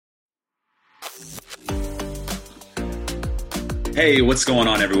Hey, what's going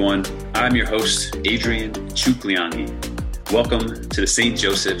on, everyone? I'm your host, Adrian Chukliangi. Welcome to the St.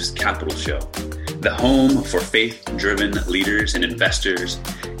 Joseph's Capital Show, the home for faith-driven leaders and investors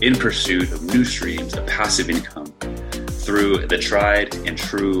in pursuit of new streams of passive income through the tried and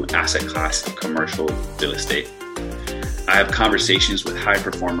true asset class of commercial real estate. I have conversations with high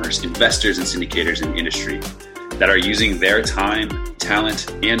performers, investors, and syndicators in the industry that are using their time, talent,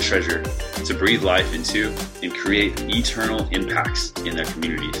 and treasure to breathe life into and create eternal impacts in their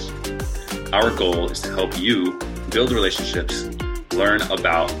communities. Our goal is to help you build relationships, learn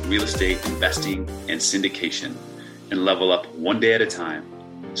about real estate investing and syndication, and level up one day at a time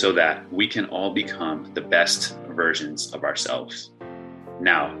so that we can all become the best versions of ourselves.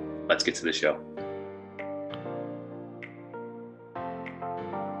 Now, let's get to the show.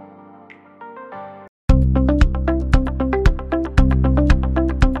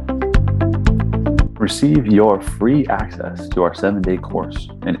 Receive your free access to our 7-day course,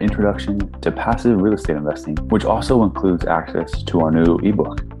 An Introduction to Passive Real Estate Investing, which also includes access to our new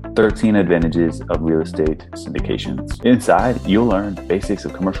ebook, 13 Advantages of Real Estate Syndications. Inside, you'll learn the basics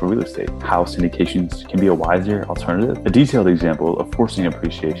of commercial real estate, how syndications can be a wiser alternative, a detailed example of forcing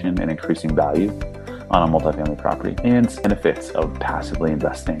appreciation and increasing value on a multifamily property, and benefits of passively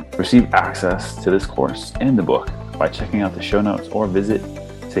investing. Receive access to this course and the book by checking out the show notes or visit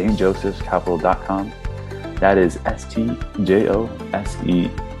stjosephscapital.com. That is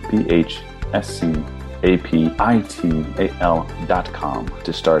stjosephscapital.com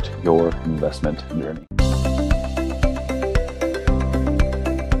to start your investment journey.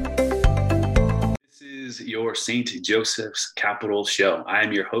 This is your St. Joseph's Capital Show. I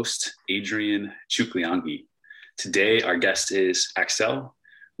am your host, Adrian Chukliangi. Today, our guest is Axel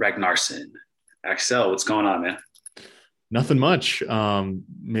Ragnarsson. Axel, what's going on, man? Nothing much.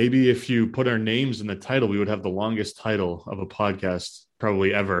 Maybe if you put our names in the title, we would have the longest title of a podcast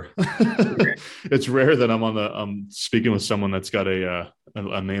probably ever. It's rare that I'm speaking with someone that's got a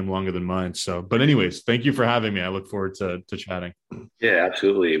name longer than mine. So, but anyways, thank you for having me. I look forward to chatting. Yeah,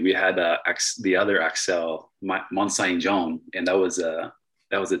 absolutely. We had the other Axel, Mont John, and that was a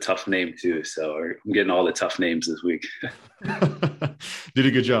tough name too. So I'm getting all the tough names this week. Did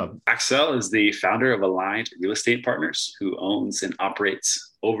a good job. Axel is the founder of Aligned Real Estate Partners, who owns and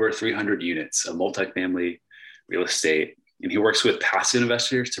operates over 300 units of multifamily real estate. And he works with passive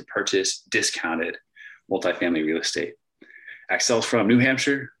investors to purchase discounted multifamily real estate. Axel's from New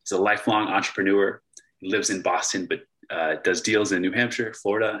Hampshire. He's a lifelong entrepreneur. He lives in Boston, but does deals in New Hampshire,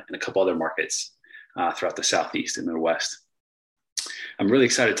 Florida, and a couple other markets throughout the Southeast and Midwest. I'm really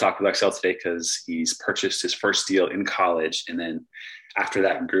excited to talk with Axel today because he's purchased his first deal in college, and then after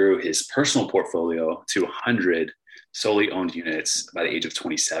that grew his personal portfolio to 100 solely owned units by the age of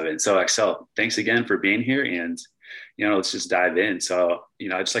 27. So Axel, thanks again for being here, and let's just dive in. So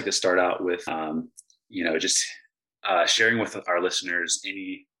I'd just like to start out with sharing with our listeners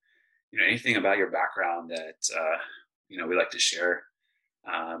anything about your background that we'd like to share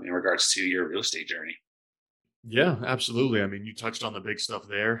in regards to your real estate journey. Yeah, absolutely. I mean, you touched on the big stuff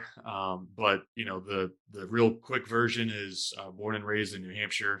there, but the real quick version is born and raised in New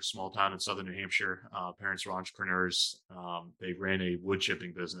Hampshire, small town in southern New Hampshire. Parents were entrepreneurs. They ran a wood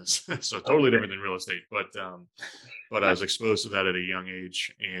chipping business, so totally different than real estate. But I was exposed to that at a young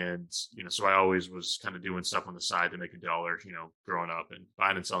age, and so I always was kind of doing stuff on the side to make a dollar. Growing up and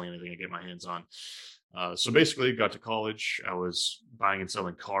buying and selling anything I get my hands on. So basically got to college. I was buying and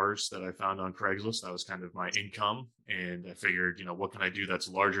selling cars that I found on Craigslist. That was kind of my income. And I figured, what can I do that's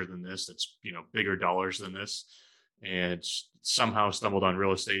larger than this? That's, bigger dollars than this. And somehow stumbled on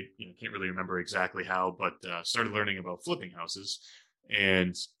real estate. Can't really remember exactly how, but started learning about flipping houses.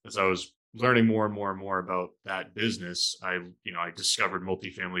 And as I was learning more and more and more about that business, I discovered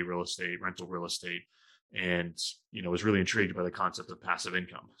multifamily real estate, rental real estate, and, was really intrigued by the concept of passive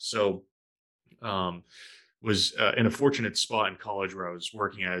income. So was in a fortunate spot in college where I was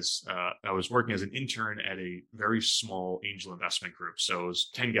working as an intern at a very small angel investment group. So it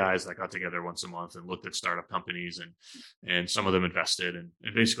was 10 guys that got together once a month and looked at startup companies, and some of them invested. And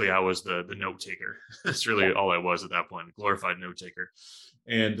basically I was the note taker. That's really all I was at that point, a glorified note taker.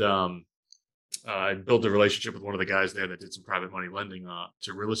 And I built a relationship with one of the guys there that did some private money lending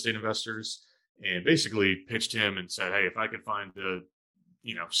to real estate investors, and basically pitched him and said, hey, if I could find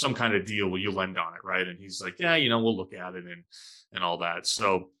some kind of deal, will you lend on it? Right. And he's like, yeah, we'll look at it and all that.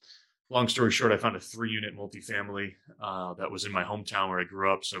 So long story short, I found a 3-unit multifamily that was in my hometown where I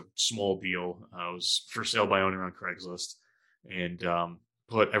grew up. So small deal. It was for sale by owner on Craigslist, and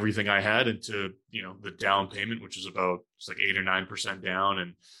put everything I had into, the down payment, which was about, it's like 8 or 9% down,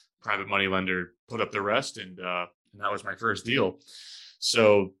 and private money lender put up the rest. And And that was my first deal.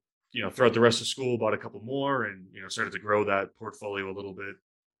 So, throughout the rest of school, bought a couple more and, started to grow that portfolio a little bit.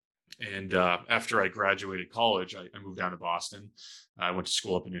 And after I graduated college, I moved down to Boston. I went to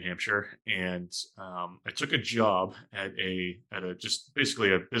school up in New Hampshire, and I took a job at just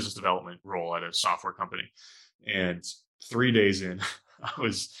basically a business development role at a software company. And 3 days in,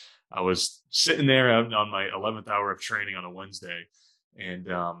 I was sitting there on my 11th hour of training on a Wednesday, and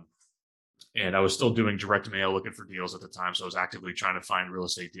I was still doing direct mail, looking for deals at the time. So I was actively trying to find real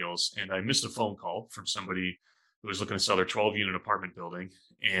estate deals, and I missed a phone call from somebody who was looking to sell their 12-unit apartment building.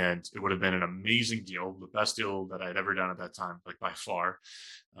 And it would have been an amazing deal, the best deal that I'd ever done at that time, like by far.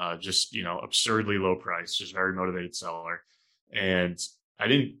 Just, absurdly low price, just very motivated seller. And I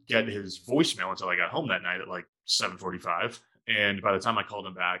didn't get his voicemail until I got home that night at like 7:45. And by the time I called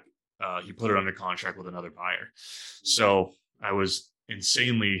him back, he put it under contract with another buyer. So I was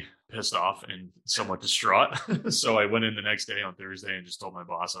insanely pissed off and somewhat distraught. So I went in the next day on Thursday and just told my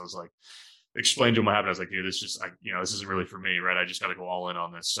boss, I was like, explained to him what happened. I was like, dude, this isn't really for me, right? I just got to go all in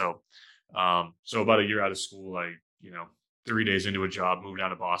on this. So, so about a year out of school, I, 3 days into a job, moved down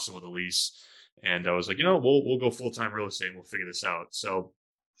to Boston with a lease. And I was like, we'll go full-time real estate and we'll figure this out. So,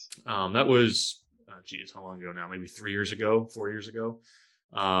 that was, how long ago now? Maybe 4 years ago.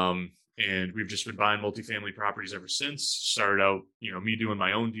 And we've just been buying multifamily properties ever since. Started out, me doing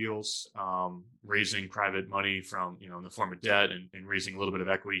my own deals, raising private money from, in the form of debt and raising a little bit of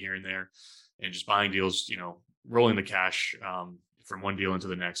equity here and there, and just buying deals, rolling the cash from one deal into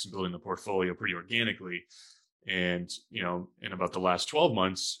the next and building the portfolio pretty organically. And, in about the last 12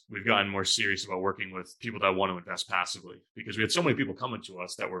 months, we've gotten more serious about working with people that want to invest passively, because we had so many people coming to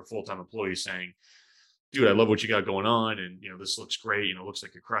us that were full-time employees saying, dude, I love what you got going on. And, this looks great. Looks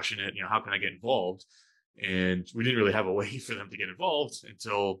like you're crushing it. How can I get involved? And we didn't really have a way for them to get involved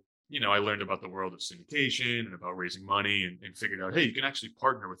until, I learned about the world of syndication and about raising money and figured out, hey, you can actually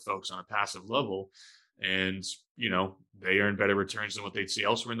partner with folks on a passive level. And, they earn better returns than what they'd see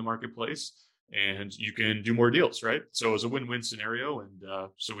elsewhere in the marketplace. And you can do more deals, right? So it was a win-win scenario. And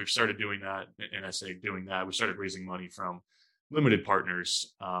so we've started doing that. And I say doing that, we started raising money from limited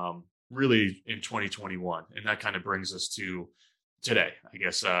partners, really in 2021. And that kind of brings us to today, I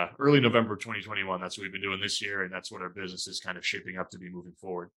guess, early November 2021. That's what we've been doing this year. And that's what our business is kind of shaping up to be moving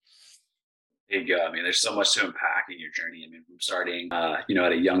forward. There you go. I mean, there's so much to unpack in your journey. I mean, from starting,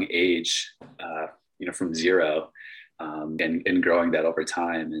 at a young age, from zero, and growing that over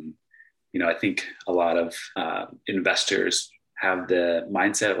time. And, I think a lot of investors have the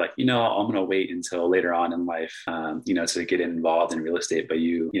mindset of like, I'm going to wait until later on in life, to get involved in real estate. But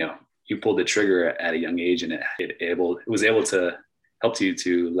you pulled the trigger at a young age, and it was able to help you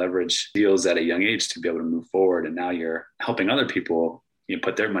to leverage deals at a young age to be able to move forward. And now you're helping other people,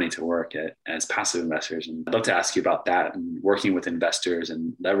 put their money to work as passive investors. And I'd love to ask you about that and working with investors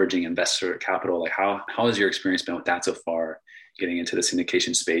and leveraging investor capital. Like how has your experience been with that so far, getting into the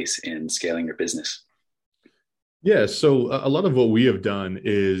syndication space and scaling your business? Yeah. So a lot of what we have done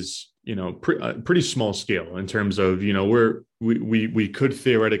is, pretty small scale in terms of, we could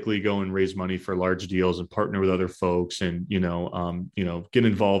theoretically go and raise money for large deals and partner with other folks and, get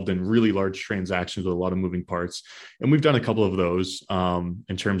involved in really large transactions with a lot of moving parts. And we've done a couple of those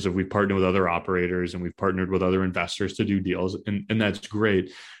in terms of we've partnered with other operators and we've partnered with other investors to do deals. And that's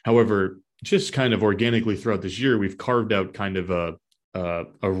great. However, just kind of organically throughout this year, we've carved out kind of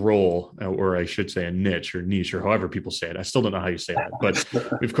a role, or I should say a niche or however people say it. I still don't know how you say that, but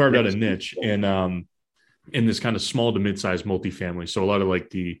we've carved out a niche in this kind of small to mid-sized multifamily. So a lot of like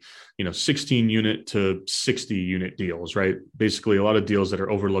the, 16 unit to 60 unit deals, right? Basically a lot of deals that are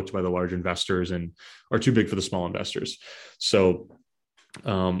overlooked by the large investors and are too big for the small investors. So,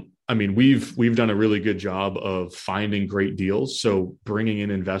 we've done a really good job of finding great deals. So bringing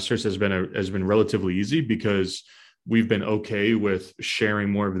in investors has been relatively easy because we've been okay with sharing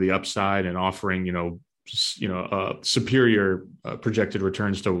more of the upside and offering, superior projected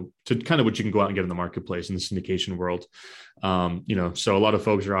returns to kind of what you can go out and get in the marketplace in the syndication world. So a lot of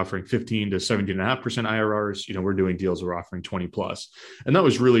folks are offering 15 to 17.5% IRRs. We're doing deals we're offering 20 plus. And that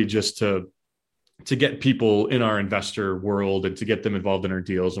was really just to get people in our investor world and to get them involved in our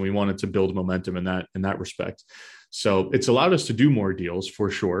deals. And we wanted to build momentum in that respect. So it's allowed us to do more deals for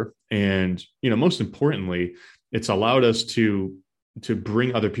sure. And, most importantly, it's allowed us to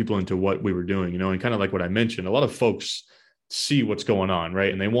bring other people into what we were doing, and kind of like what I mentioned, a lot of folks see what's going on,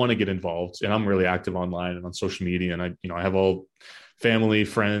 right? And they want to get involved. And I'm really active online and on social media. And I have all family,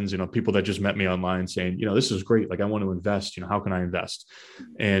 friends, people that just met me online saying, this is great. Like I want to invest, how can I invest?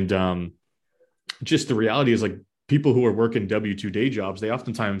 And just the reality is like people who are working W-2 day jobs, they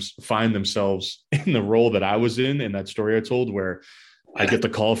oftentimes find themselves in the role that I was in that story I told, where I get the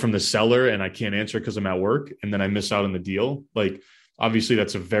call from the seller and I can't answer because I'm at work, and then I miss out on the deal. Like, obviously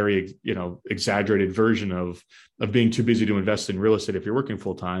that's a very, exaggerated version of being too busy to invest in real estate if you're working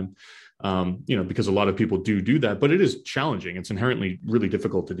full time, because a lot of people do that, but it is challenging. It's inherently really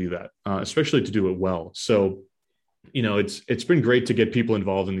difficult to do that, especially to do it well. So, it's been great to get people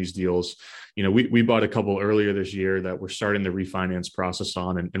involved in these deals. We bought a couple earlier this year that we're starting the refinance process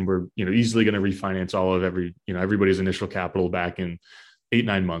on, and we're, easily going to refinance all of everybody's initial capital back in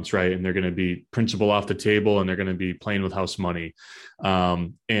 8-9 months. Right. And they're going to be principal off the table, and they're going to be playing with house money.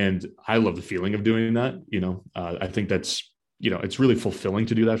 And I love the feeling of doing that. I think that's, it's really fulfilling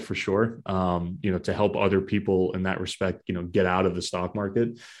to do that for sure. To help other people in that respect, get out of the stock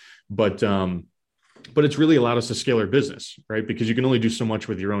market. But it's really allowed us to scale our business, right? Because you can only do so much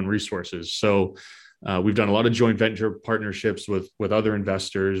with your own resources. So we've done a lot of joint venture partnerships with other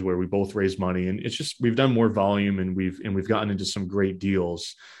investors where we both raise money, and it's just, we've done more volume, and we've gotten into some great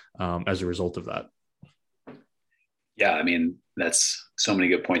deals as a result of that. Yeah. I mean, that's so many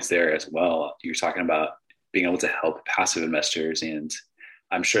good points there as well. You're talking about being able to help passive investors, and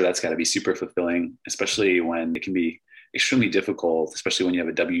I'm sure that's got to be super fulfilling, especially when it can be extremely difficult, especially when you have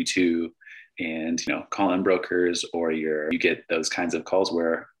a W-2 and, call in brokers, or you get those kinds of calls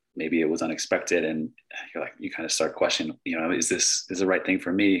where maybe it was unexpected, and you kind of start questioning, is this the right thing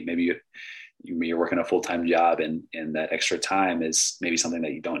for me? Maybe you're working a full-time job, and that extra time is maybe something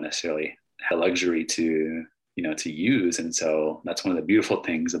that you don't necessarily have the luxury to use. And so that's one of the beautiful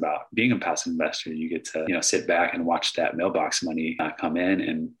things about being a passive investor. You get to, sit back and watch that mailbox money come in,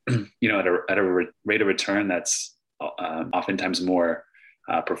 and, at a rate of return that's oftentimes more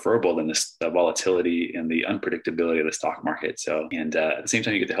preferable than the volatility and the unpredictability of the stock market. So, and at the same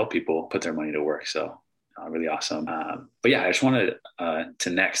time, you get to help people put their money to work. So really awesome. But yeah, I just wanted to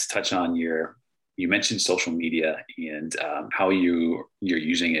next touch on you mentioned social media and how you're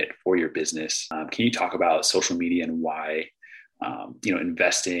using it for your business. Can you talk about social media and why,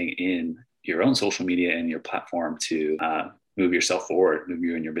 investing in your own social media and your platform to move yourself forward, move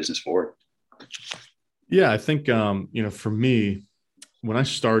you and your business forward? Yeah, I think, for me, when I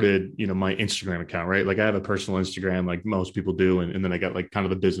started, my Instagram account, right? Like, I have a personal Instagram like most people do. And then I got like kind of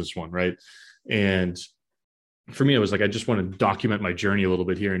the business one. Right. And for me, it was like, I just want to document my journey a little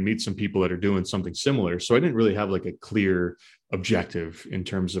bit here and meet some people that are doing something similar. So I didn't really have like a clear objective in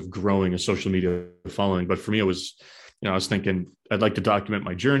terms of growing a social media following. But for me, it was, I was thinking, I'd like to document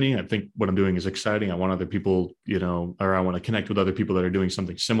my journey. I think what I'm doing is exciting. I want other people, or I want to connect with other people that are doing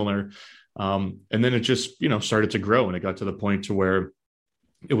something similar. And then it just, started to grow, and it got to the point to where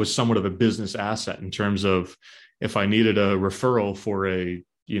it was somewhat of a business asset in terms of, if I needed a referral for a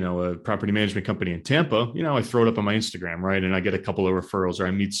property management company in Tampa, I throw it up on my Instagram, right? And I get a couple of referrals, or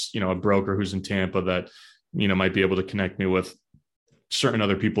I meet, a broker who's in Tampa that, might be able to connect me with certain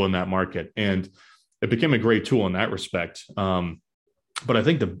other people in that market. And it became a great tool in that respect. But I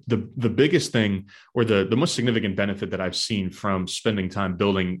think the biggest thing, or the most significant benefit that I've seen from spending time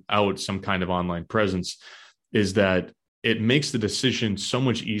building out some kind of online presence, is that it makes the decision so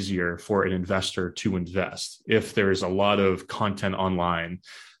much easier for an investor to invest if there's a lot of content online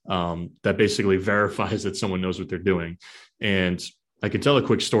that basically verifies that someone knows what they're doing. And I could tell a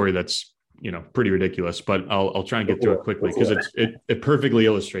quick story that's, pretty ridiculous, but I'll try and get through it quickly because it perfectly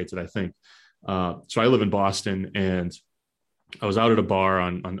illustrates it, I think. So I live in Boston, and I was out at a bar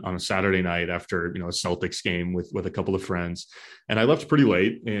on a Saturday night after, a Celtics game with a couple of friends, and I left pretty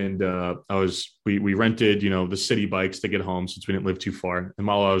late, and we rented, the city bikes to get home since we didn't live too far. And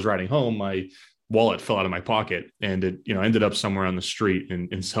while I was riding home, my wallet fell out of my pocket, and it, ended up somewhere on the street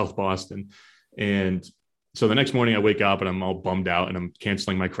in South Boston. And so the next morning I wake up and I'm all bummed out, and I'm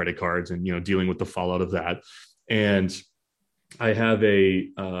canceling my credit cards and, dealing with the fallout of that. And I have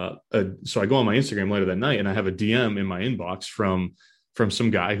so I go on my Instagram later that night, and I have a DM in my inbox from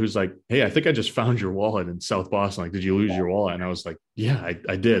some guy who's like, "Hey, I think I just found your wallet in South Boston. Like, did you lose your wallet?" And I was like, "Yeah,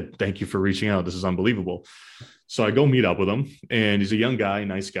 I did. Thank you for reaching out. This is unbelievable." So I go meet up with him, and he's a young guy,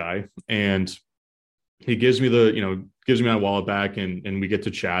 nice guy. And he gives me my wallet back, and we get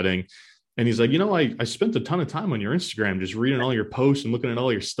to chatting. And he's like, I spent a ton of time on your Instagram, just reading all your posts and looking at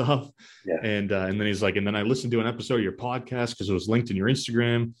all your stuff. Yeah. And then he's like, and then I listened to an episode of your podcast because it was linked in your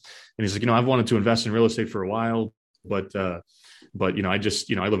Instagram. And he's like, I've wanted to invest in real estate for a while, but I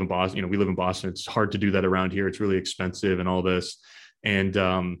just, I live in Boston, we live in Boston. It's hard to do that around here. It's really expensive and all this.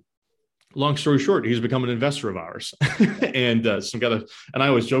 And long story short, he's become an investor of ours. And and I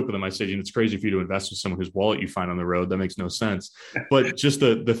always joke with him. I say, it's crazy for you to invest with someone whose wallet you find on the road. That makes no sense. But just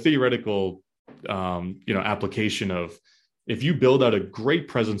the theoretical application of, if you build out a great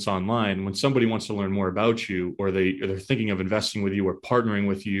presence online, when somebody wants to learn more about you, or they're thinking of investing with you or partnering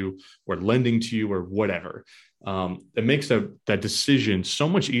with you or lending to you or whatever, it makes that decision so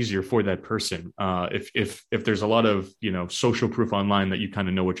much easier for that person. If there's a lot of, social proof online that you kind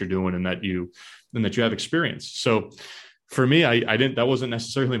of know what you're doing and that you have experience. So for me, that wasn't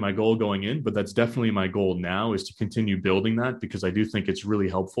necessarily my goal going in, but that's definitely my goal now, is to continue building that, because I do think it's really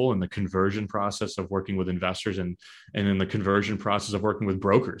helpful in the conversion process of working with investors and in the conversion process of working with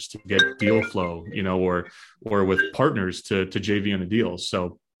brokers to get deal flow, or with partners to JV on a deal.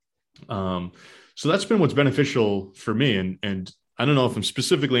 So that's been what's beneficial for me. And I don't know if I'm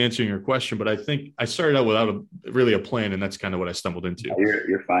specifically answering your question, but I think I started out without really a plan, and that's kind of what I stumbled into.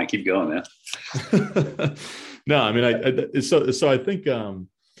 You're fine. Keep going, man. No, I mean, I think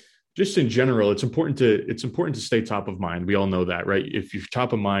just in general, it's important to stay top of mind. We all know that, right? If you're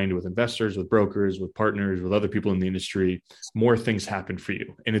top of mind with investors, with brokers, with partners, with other people in the industry, more things happen for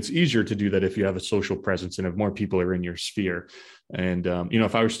you. And it's easier to do that if you have a social presence and if more people are in your sphere. And,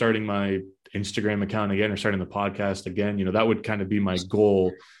 if I were starting my Instagram account again, or starting the podcast again, that would kind of be my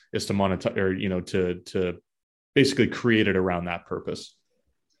goal, is to monetize, or, to basically create it around that purpose.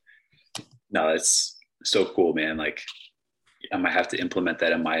 No, that's so cool, man. Like, I might have to implement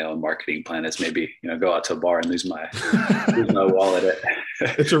that in my own marketing plan, is maybe, go out to a bar and lose my wallet.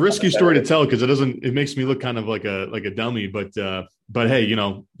 It's a risky story to tell, because it makes me look kind of like a dummy, but hey,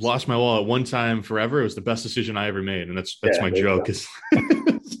 lost my wallet one time forever. It was the best decision I ever made. And that's my joke.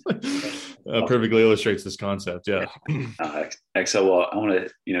 Perfectly illustrates this concept. Yeah. Axel, well, I want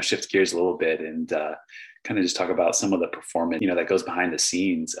to, shift gears a little bit and, kind of just talk about some of the performance, that goes behind the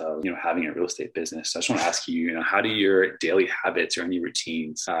scenes of, having a real estate business. So I just want to ask you, how do your daily habits or any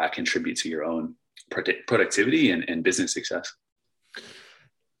routines contribute to your own productivity and business success?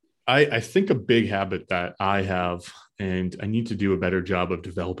 I think a big habit that I have, and I need to do a better job of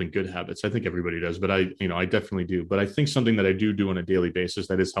developing good habits. I think everybody does, but I definitely do. But I think something that I do on a daily basis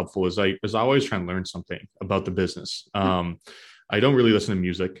that is helpful is I always try and learn something about the business. I don't really listen to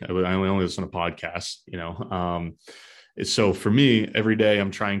music. I only listen to podcasts, So for me, every day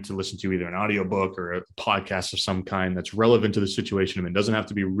I'm trying to listen to either an audiobook or a podcast of some kind that's relevant to the situation I'm in. It doesn't have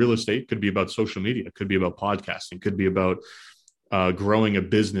to be real estate. It could be about social media. It could be about podcasting. It could be about growing a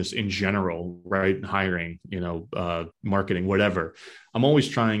business in general, right? Hiring, marketing, whatever. I'm always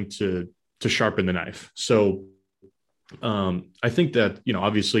trying to sharpen the knife. So I think that,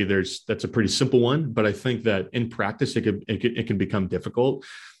 obviously that's a pretty simple one, but I think that in practice, it can become difficult.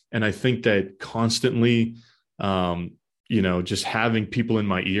 And I think that constantly, just having people in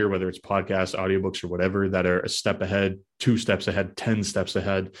my ear, whether it's podcasts, audiobooks, or whatever, that are a step ahead, 2 steps ahead, 10 steps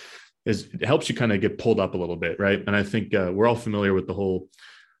ahead, it helps you kind of get pulled up a little bit. Right. And I think we're all familiar with the whole,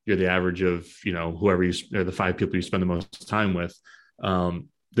 you're the average of, whoever or the 5 people you spend the most time with.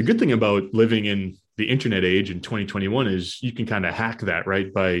 The good thing about living in the internet age in 2021 is you can kind of hack that,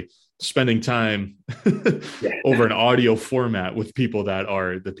 right? By spending time over an audio format with people that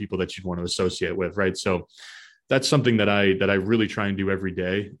are the people that you'd want to associate with. Right. So that's something that I really try and do every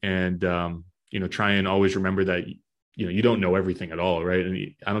day. And, try and always remember that, you don't know everything at all. Right.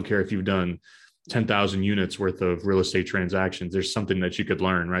 And I don't care if you've done 10,000 units worth of real estate transactions, there's something that you could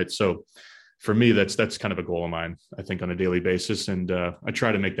learn. Right. So for me, that's kind of a goal of mine, I think, on a daily basis. And I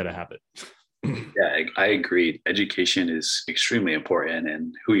try to make that a habit. Yeah, I agree. Education is extremely important,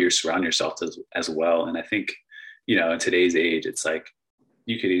 and who you surround yourself as well. And I think, in today's age, it's like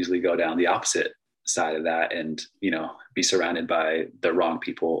you could easily go down the opposite side of that and, be surrounded by the wrong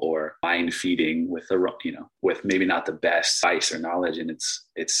people, or mind feeding with with maybe not the best advice or knowledge. And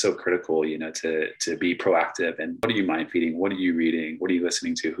it's so critical, to be proactive. And what are you mind feeding? What are you reading? What are you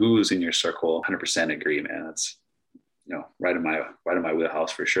listening to? Who's in your circle? 100% agree, man. That's, right in my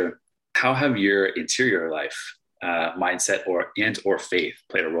wheelhouse for sure. How have your interior life, mindset, or faith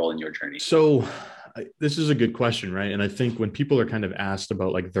played a role in your journey? So this is a good question, right? And I think when people are kind of asked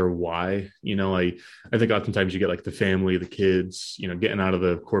about like their why, I think oftentimes you get like the family, the kids, getting out of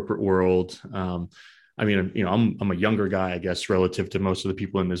the corporate world. I'm a younger guy, I guess, relative to most of the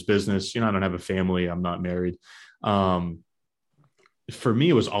people in this business. I don't have a family. I'm not married. For me,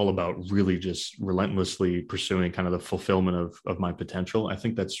 it was all about really just relentlessly pursuing kind of the fulfillment of my potential. I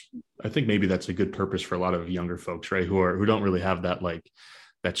think maybe that's a good purpose for a lot of younger folks, right? Who don't really have that, like,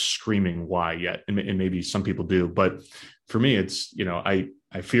 that screaming why yet. And maybe some people do, but for me, it's, I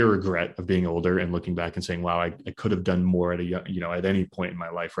fear regret of being older and looking back and saying, wow, I could have done more at any point in my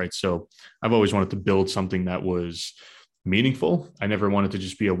life. Right. So I've always wanted to build something that was meaningful. I never wanted to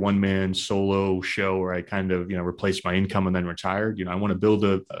just be a one-man solo show where I kind of, replace my income and then retired. I want to build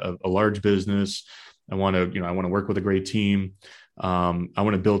a large business. I want to work with a great team. I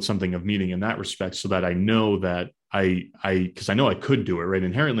want to build something of meaning in that respect so that I know that because I know I could do it, right?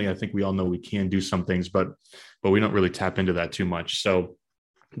 Inherently, I think we all know we can do some things, but we don't really tap into that too much. So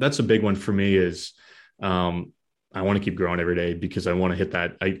that's a big one for me is, I want to keep growing every day because I want to hit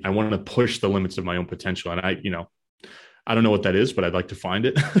that. I want to push the limits of my own potential. And I don't know what that is, but I'd like to find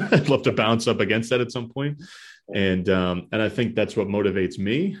it. I'd love to bounce up against that at some point. And I think that's what motivates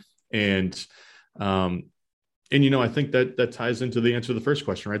me. And I think that ties into the answer to the first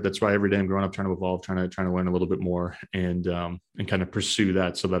question, right? That's why every day I'm growing up, trying to evolve, trying to learn a little bit more and kind of pursue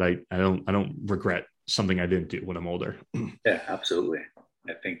that so that I don't regret something I didn't do when I'm older. Yeah, absolutely.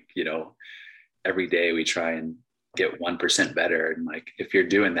 I think, every day we try and get 1% better. And like, if you're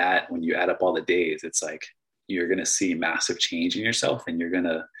doing that, when you add up all the days, it's like, you're going to see massive change in yourself and you're going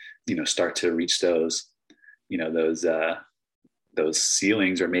to, start to reach those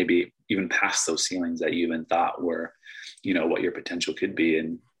ceilings or maybe even past those ceilings that you even thought were, what your potential could be.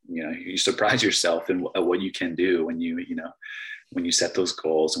 And, you surprise yourself in what you can do when you set those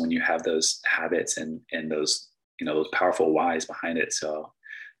goals and when you have those habits and those, those powerful whys behind it. So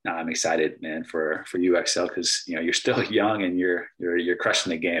now I'm excited, man, for you, Axel, because, you're still young and you're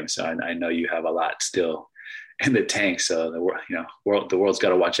crushing the game. So I know you have a lot still in the tank. So the world's got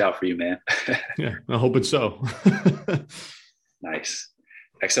to watch out for you, man. Yeah, I hope it's so. Nice.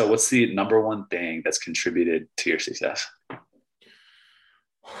 Axel, what's the number one thing that's contributed to your success?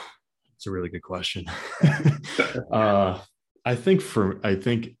 It's a really good question. I think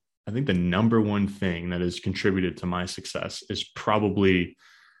the number one thing that has contributed to my success is probably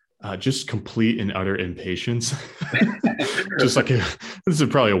just complete and utter impatience. Just like this is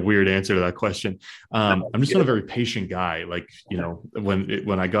probably a weird answer to that question. I'm just not a very patient guy. Like,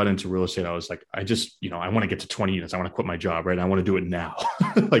 when I got into real estate, I was like, I just, I want to get to 20 units. I want to quit my job. Right. I want to do it now.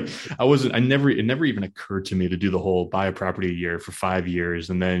 Like it never even occurred to me to do the whole buy a property a year for 5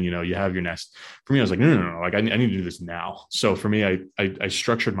 years. And then, you have your nest. For me, I was like, no. Like I need to do this now. So for me, I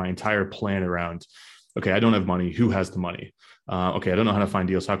structured my entire plan around, okay, I don't have money. Who has the money? Okay, I don't know how to find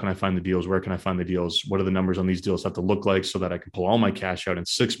deals. How can I find the deals? Where can I find the deals? What are the numbers on these deals have to look like so that I can pull all my cash out in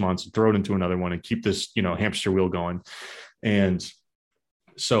 6 months and throw it into another one and keep this, hamster wheel going. And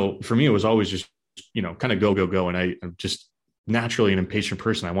so for me, it was always just, kind of go. And I'm just naturally an impatient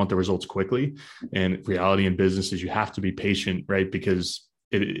person. I want the results quickly. And reality in business is you have to be patient, right? Because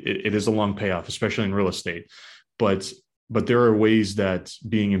it is a long payoff, especially in real estate. But there are ways that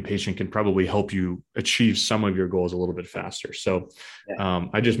being impatient can probably help you achieve some of your goals a little bit faster. So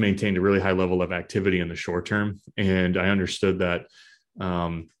I just maintained a really high level of activity in the short term. And I understood that,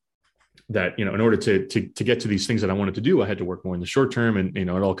 in order to get to these things that I wanted to do, I had to work more in the short term. And, it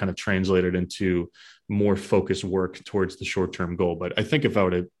all kind of translated into more focused work towards the short-term goal. But I think if I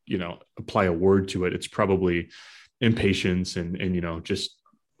were to, apply a word to it, it's probably impatience and just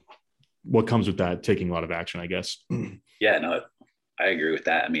what comes with that, taking a lot of action, I guess. Yeah, no, I agree with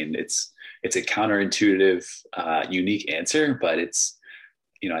that. I mean, it's a counterintuitive, unique answer, but it's,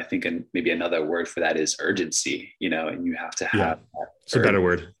 I think maybe another word for that is urgency, and you have to have it's a better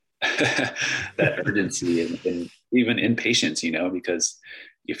word. that urgency and even impatience, because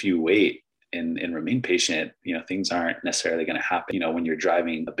if you wait and remain patient, things aren't necessarily going to happen. When you're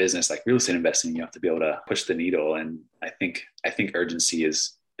driving a business like real estate investing, you have to be able to push the needle. And I think urgency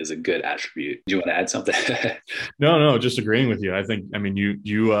is a good attribute. Do you want to add something? No, just agreeing with you.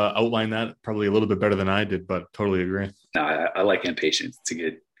 You outlined that probably a little bit better than I did, but totally agree. No, I like impatience.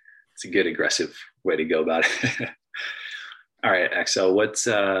 It's a good aggressive way to go about it. All right, Axel, let's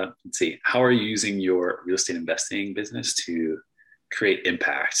see. How are you using your real estate investing business to create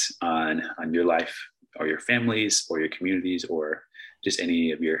impact on your life or your families or your communities or just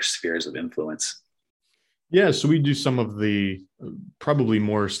any of your spheres of influence? Yeah, so we do some of the probably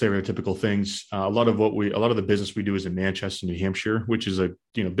more stereotypical things. A lot of the business we do is in Manchester, New Hampshire, which is a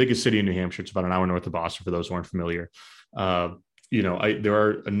biggest city in New Hampshire. It's about an hour north of Boston. For those who aren't familiar, there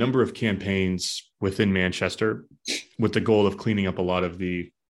are a number of campaigns within Manchester with the goal of cleaning up a lot of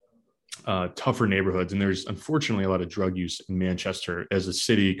the tougher neighborhoods. And there's unfortunately a lot of drug use in Manchester as a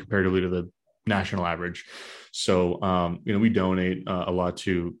city comparatively to the national average. So, we donate a lot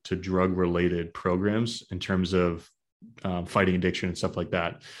to drug related programs in terms of fighting addiction and stuff like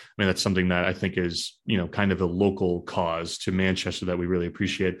that. I mean, that's something that I think is, kind of a local cause to Manchester that we really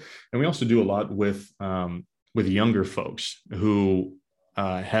appreciate. And we also do a lot with younger folks who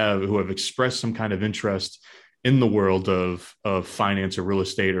have expressed some kind of interest in the world of finance or real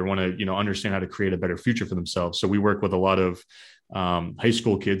estate, or want to, understand how to create a better future for themselves. So we work with a lot of high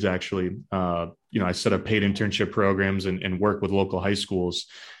school kids, actually. I set up paid internship programs and work with local high schools.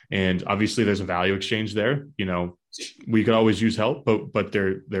 And obviously there's a value exchange there. We could always use help, but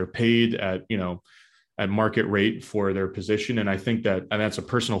they're paid at market rate for their position. And I think that's a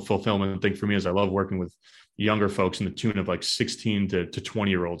personal fulfillment thing for me, as I love working with younger folks in the tune of like 16 to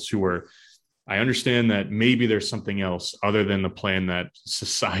 20-year-olds who I understand that maybe there's something else other than the plan that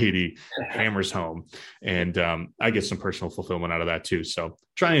society hammers home. And I get some personal fulfillment out of that too. So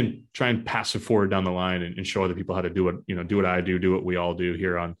try and pass it forward down the line and show other people how to do it, do what I do what we all do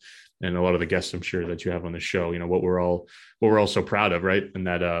here on, and a lot of the guests I'm sure that you have on the show, what we're all so proud of, right? And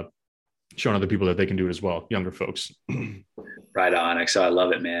that showing other people that they can do it as well, younger folks. Right on, Axel. I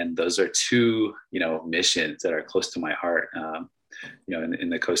love it, man. Those are two, missions that are close to my heart. In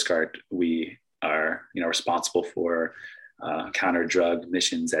the Coast Guard, we are, responsible for counter drug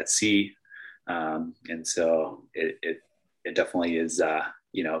missions at sea. And so it definitely is, a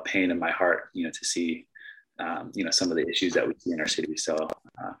pain in my heart, to see, some of the issues that we see in our city. So,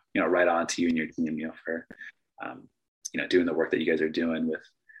 right on to you and your team, for, doing the work that you guys are doing with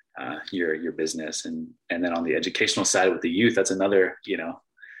your business. And then on the educational side with the youth, that's another,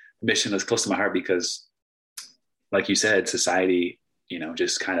 mission that's close to my heart, because like you said, society,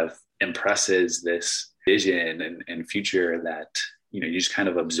 just kind of impresses this vision and future that, you just kind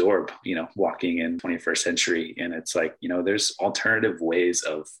of absorb, walking in 21st century. And it's like, there's alternative ways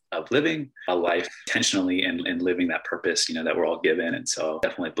of living a life intentionally and living that purpose, that we're all given. And so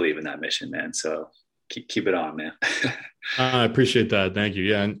definitely believe in that mission, man. So keep it on, man. I appreciate that. Thank you.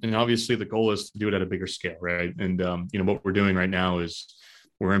 Yeah. And obviously the goal is to do it at a bigger scale, right? And, what we're doing right now is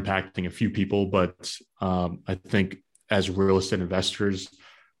we're impacting a few people, but I think as real estate investors,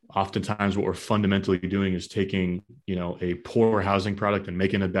 oftentimes what we're fundamentally doing is taking, a poor housing product and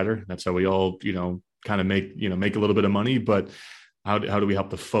making it better. That's how we all, kind of make a little bit of money. But how do we help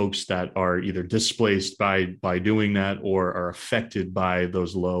the folks that are either displaced by doing that, or are affected by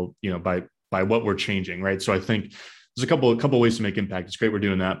those low, by what we're changing, right? So I think there's a couple of ways to make impact. It's great we're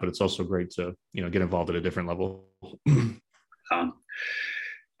doing that, but it's also great to, get involved at a different level.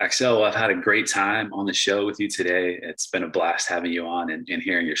 Axel, I've had a great time on the show with you today. It's been a blast having you on and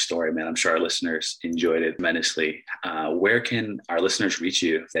hearing your story, man. I'm sure our listeners enjoyed it tremendously. Where can our listeners reach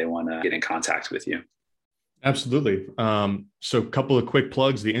you if they want to get in contact with you? Absolutely. So a couple of quick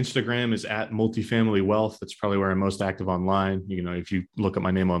plugs. The Instagram is at Multifamily Wealth. That's probably where I'm most active online. If you look at my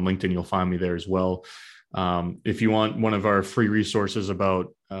name on LinkedIn, you'll find me there as well. If you want one of our free resources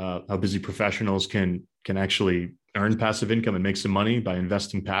about how busy professionals can actually earn passive income and make some money by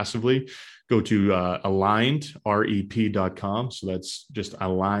investing passively, go to alignedrep.com. So that's just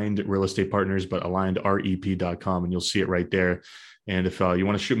Aligned Real Estate Partners, but alignedrep.com, and you'll see it right there. And if you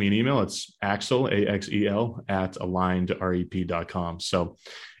want to shoot me an email, it's Axel, AXEL, at alignedrep.com. So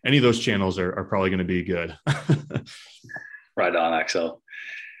any of those channels are probably going to be good. Right on, Axel.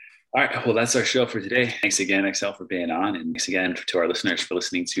 All right. Well, that's our show for today. Thanks again, Axel, for being on. And thanks again to our listeners for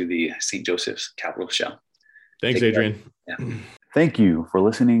listening to the St. Joseph's Capital Show. Thanks, Adrian. Yeah. Thank you for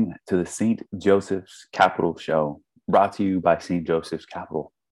listening to the St. Joseph's Capital Show, brought to you by St. Joseph's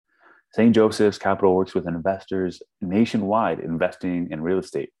Capital. St. Joseph's Capital works with investors nationwide investing in real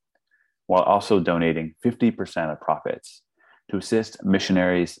estate, while also donating 50% of profits to assist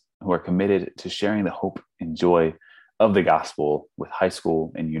missionaries who are committed to sharing the hope and joy of the gospel with high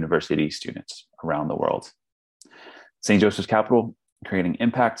school and university students around the world. St. Joseph's Capital, creating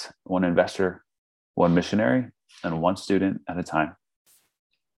impact, one investor, one missionary, and one student at a time.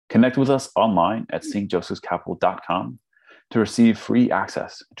 Connect with us online at stjosephscapital.com to receive free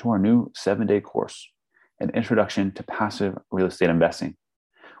access to our new 7-day course, An Introduction to Passive Real Estate Investing,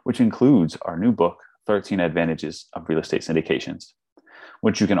 which includes our new book, 13 Advantages of Real Estate Syndications,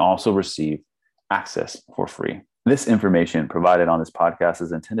 which you can also receive access for free. This information provided on this podcast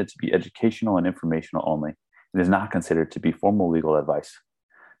is intended to be educational and informational only. It is not considered to be formal legal advice.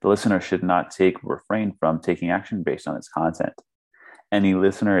 The listener should not take or refrain from taking action based on its content. Any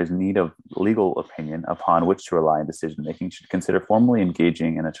listener in need of legal opinion upon which to rely in decision-making should consider formally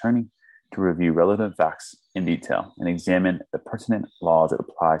engaging an attorney to review relevant facts in detail and examine the pertinent laws that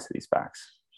apply to these facts.